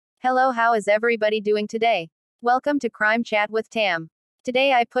Hello, how is everybody doing today? Welcome to Crime Chat with Tam.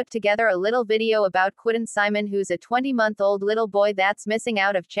 Today I put together a little video about Quiton Simon, who's a 20-month-old little boy that's missing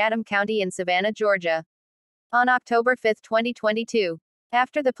out of Chatham County in Savannah, Georgia. On October 5, 2022.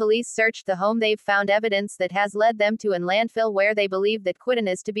 After the police searched the home, they've found evidence that has led them to an landfill where they believe that Quiton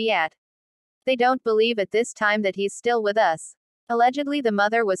is to be at. They don't believe at this time that he's still with us. Allegedly, the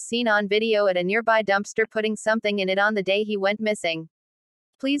mother was seen on video at a nearby dumpster putting something in it on the day he went missing.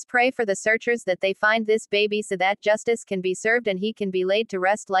 Please pray for the searchers that they find this baby so that justice can be served and he can be laid to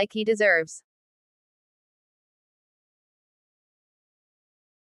rest like he deserves.